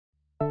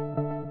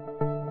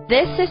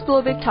This is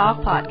Blueberry Talk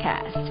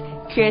Podcast.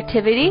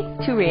 Creativity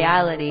to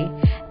reality.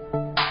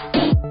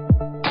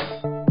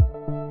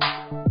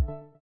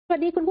 สวั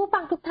สดีคุณผู้ฟั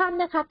งทุกท่าน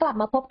นะคะกลับ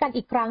มาพบกัน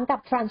อีกครั้งกับ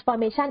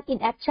Transformation in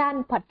Action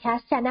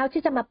Podcast Channel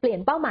ที่จะมาเปลี่ยน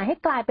เป้าหมายให้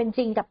กลายเป็นจ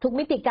ริงกับทุก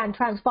มิติการ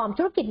transform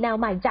ธุรกิจแนว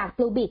ใหม่จาก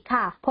Blueberry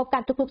ค่ะพบกั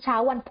นทุกๆเช้า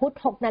วันพุธ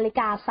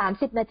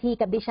 6:30 น.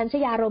กับดิฉันช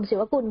ยารมณ์ศิ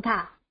วกุลค่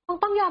ะ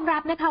ต้องยอมรั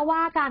บนะคะว่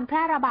าการแพ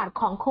ร่ระบาด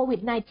ของโควิ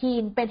ด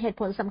 -19 เป็นเหตุ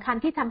ผลสำคัญ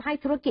ที่ทำให้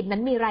ธุรกิจนั้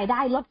นมีรายได้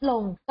ลดล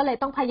งก็เลย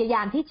ต้องพยาย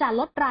ามที่จะ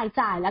ลดราย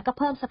จ่ายและก็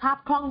เพิ่มสภาพ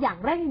คล่องอย่าง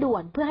เร่งด่ว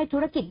นเพื่อให้ธุ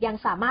รกิจยัง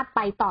สามารถไป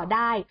ต่อไ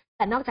ด้แ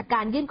ต่นอกจากก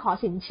ารยื่นขอ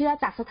สินเชื่อ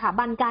จากสถา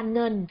บันการเ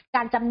งินก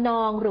ารจำน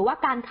องหรือว่า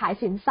การขาย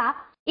สินทรัพ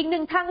ย์อีกห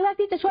นึ่งทางเลือก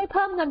ที่จะช่วยเ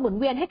พิ่มเงินหมุน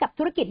เวียนให้กับ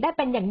ธุรกิจได้เ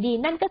ป็นอย่างดี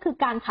นั่นก็คือ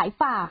การขาย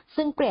ฝาก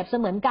ซึ่งเปรียบเส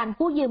มือนการ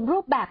กู้ยืมรู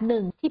ปแบบห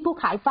นึ่งที่ผู้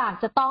ขายฝาก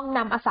จะต้องน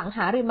ำอสังห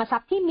าริมทรั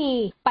พย์ที่มี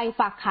ไป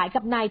ฝากขาย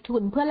กับนายทุ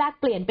นเพื่อแลก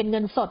เปลี่ยนเป็นเงิ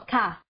นสด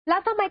ค่ะแล้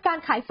วทำไมการ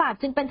ขายฝาก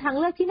จึงเป็นทาง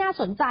เลือกที่น่า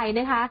สนใจ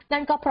นะคะ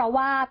นั่นก็เพราะ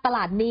ว่าตล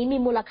าดนี้มี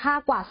มูลค่า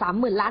กว่า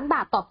 30,000 ล้านบ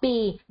าทต่อปี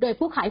โดย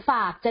ผู้ขายฝ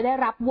ากจะได้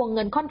รับวงเ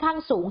งินค่อนข้าง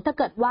สูงถ้า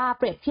เกิดว่า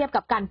เปรียบเทียบ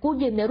กับการกู้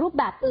ยืมในรูป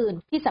แบบอื่น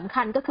ที่สำ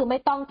คัญก็คือไม่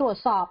ต้องตรวจ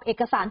สอบเอ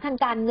กสารทาง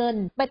การเงิน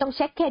ไม่ต้องเ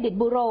ช็คเครดิต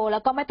บูโรแล้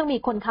วก็ไม่ต้องมี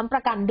คนค้ำปร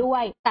ะกันด้ว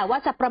ยแต่ว่า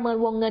จะประเมิน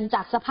วงเงินจ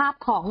ากสภาพ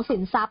ของสิ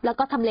นทรัพย์แล้ว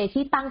ก็ทำเล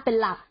ที่ตั้งเป็น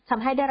หลักท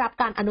ำให้ได้รับ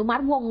การอนุมั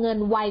ติวงเงิน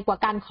ไวกว่า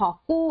การขอ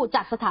กู้จ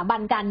ากสถาบัน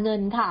การเงิ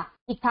นค่ะ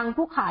อีกทั้ง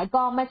ผู้ขาย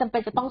ก็ไม่จำเป็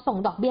นจะต้องส่ง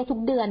ดอกเบี้ยทุก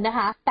เดือนนะค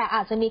ะแต่อ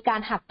าจจะมีกา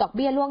รหักดอกเ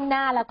บี้ยล่วงหน้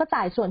าแล้วก็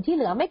จ่ายส่วนที่เ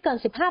หลือไม่เกิน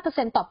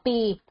 15% ต่อปี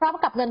พร้อม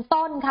กับเงิน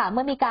ต้นค่ะเ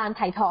มื่อมีการ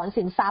ถ่ายถอน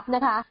สินทรัพย์น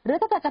ะคะหรือ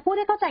ถ้าเกิดจะพูดใ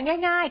ห้เข้าใจ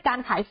ง่ายๆการ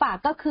ขายฝาก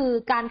ก็คือ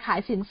การขาย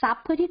สินทรัพ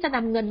ย์เพื่อที่จะน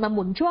ำเงินมาห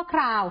มุนชั่วค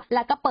ราวแล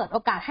ะก็เปิดโอ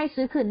กาสให้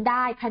ซื้อคืนไ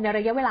ด้ภายในร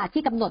ะยะเวลา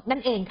ที่กำหนดนั่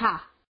นเองค่ะ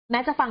แ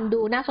ม้จะฟัง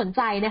ดูน่าสนใ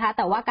จนะคะแ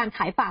ต่ว่าการข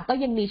ายฝากก็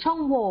ยังมีช่อง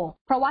โหว่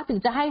เพราะว่าถึง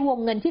จะให้วง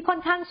เงินที่ค่อ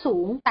นข้างสู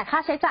งแต่ค่า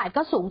ใช้จ่าย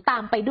ก็สูงตา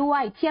มไปด้ว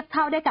ยเทียบเ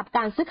ท่าได้กับก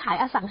ารซื้อขาย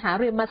อสังหา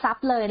ริมทรัพ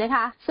ย์เลยนะค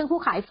ะซึ่งผู้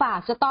ขายฝาก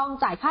จะต้อง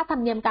จ่ายค่าธรร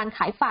มเนียมการข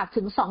ายฝาก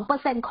ถึง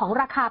 2% ของ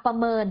ราคาประ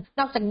เมิน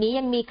นอกจากนี้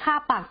ยังมีค่า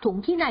ปากถุง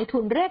ที่นายทุ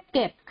นเรียกเ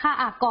ก็บค่า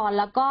อากร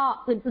แล้วก็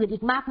อื่นๆอี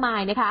กมากมา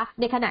ยนะคะ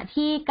ในขณะ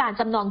ที่การ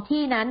จำนอง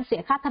ที่นั้นเสี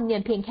ยค่าธรรมเนีย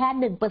มเพียงแค่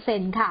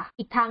 1% ค่ะ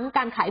อีกทั้งก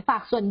ารขายฝา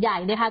กส่วนใหญ่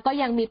นะคะก็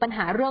ยังมีปัญห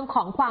าเรื่องข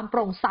องความโป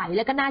ร่งใสแ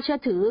ละก็น่าเชื่อ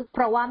ถือเพ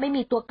ราะว่าไม่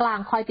มีตัวกลาง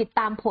คอยติดต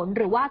ามผล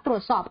หรือว่าตรว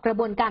จสอบกระ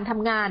บวนการท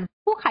ำงาน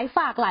ผู้ขายฝ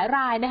ากหลายร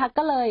ายนะคะ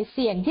ก็เลยเ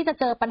สี่ยงที่จะ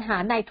เจอปัญหา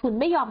นายทุน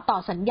ไม่ยอมต่อ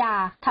สัญญา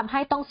ทำให้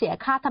ต้องเสีย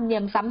ค่าธรรมเนี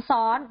ยมซ้ำ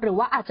ซ้อนหรือ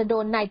ว่าอาจจะโด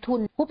นนายทุ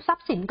นฮุบทรัพ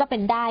ย์สินก็เป็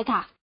นได้ค่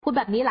ะพูด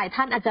แบบนี้หลาย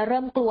ท่านอาจจะเ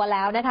ริ่มกลัวแ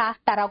ล้วนะคะ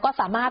แต่เราก็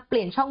สามารถเป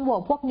ลี่ยนช่องโหว่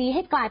พวกนี้ใ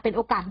ห้กลายเป็นโ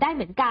อกาสได้เ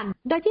หมือนกัน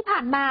โดยที่ผ่า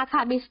นมาค่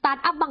ะมีสตาร์ท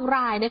อัพบางร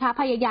ายนะคะ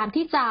พยายาม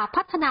ที่จะ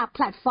พัฒนาแพ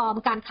ลตฟอร์ม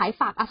การขาย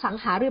ฝากอสัง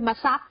หาริม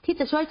ทรัพย์ที่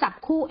จะช่วยจับ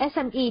คู่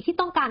SME ที่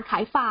ต้องการขา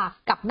ยฝาก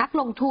กับนัก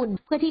ลงทุน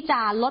เพื่อที่จะ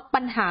ลด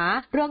ปัญหา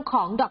เรื่องข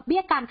องดอกเบี้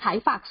ยการขาย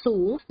ฝากสู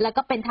งและ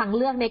ก็เป็นทางเ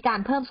ลือกในการ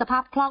เพิ่มสภา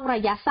พคล่องร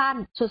ะยะสั้น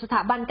ส่วนสถ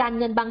าบันการ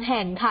เงินบางแ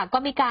ห่งค่ะก็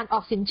มีการอ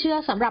อกสินเชื่อ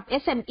สำหรับ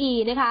SME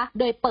นะคะ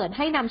โดยเปิดใ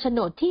ห้นำโฉน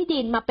ดที่ดิ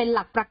นมาเป็นห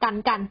ลักประกัน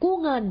การกู้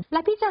เงินแล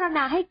ะพิจารณ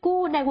าให้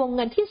กู้ในวงเ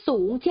งินที่สู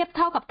งเทียบเ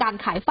ท่ากับการ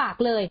ขายฝาก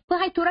เลยเพื่อ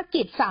ให้ธุร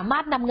กิจสามา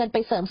รถนำเงินไป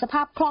เสริมสภ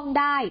าพคล่อง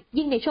ได้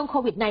ยิ่งในช่วงโค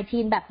วิด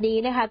 -19 แบบนี้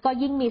นะคะก็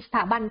ยิ่งมีสถ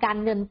าบันการ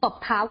เงินตบ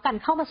เท้ากัน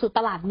เข้ามาสู่ต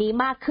ลาดนี้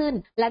มากขึ้น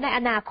และในอ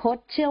นาคต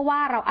เชื่อว่า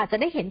เราอาจจะ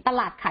ได้เห็นต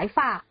ลาดขายฝ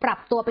ากปรับ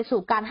ตัวไป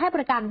สู่การให้บ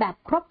ริการแบบ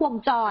ครบวง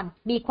จร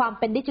มีความ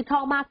เป็นดิจิทั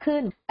ลมากขึ้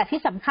นแต่ที่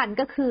สำคัญ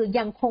ก็คือ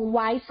ยังคงไ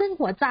ว้ซึ่ง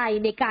หัวใจ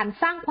ในการ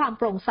สร้างความโ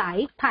ปร่งใส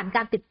ผ่านก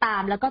ารติดตา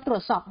มแล้วก็ตรว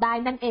จสอบได้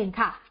นั่นเอง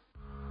ค่ะ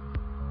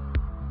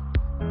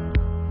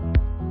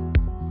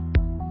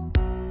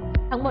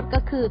ทั้งหมดก็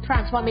คือ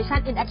Transformation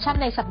in Action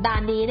ในสัปดา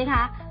ห์นี้นะค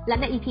ะและ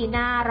ใน EP ห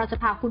น้าเราจะ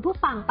พาคุณผู้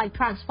ฟังไป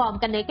transform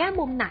กันในแง่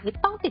มุมไหน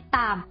ต้องติดต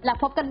ามและ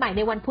พบกันใหม่ใ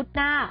นวันพุธห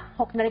น้า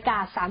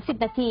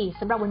 6:30 น.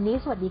สำหรับวันนี้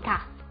สวัสดีค่ะ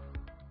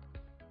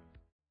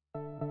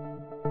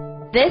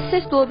This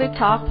is Blueberry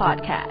Talk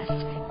Podcast.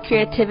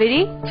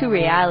 Creativity to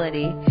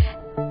reality.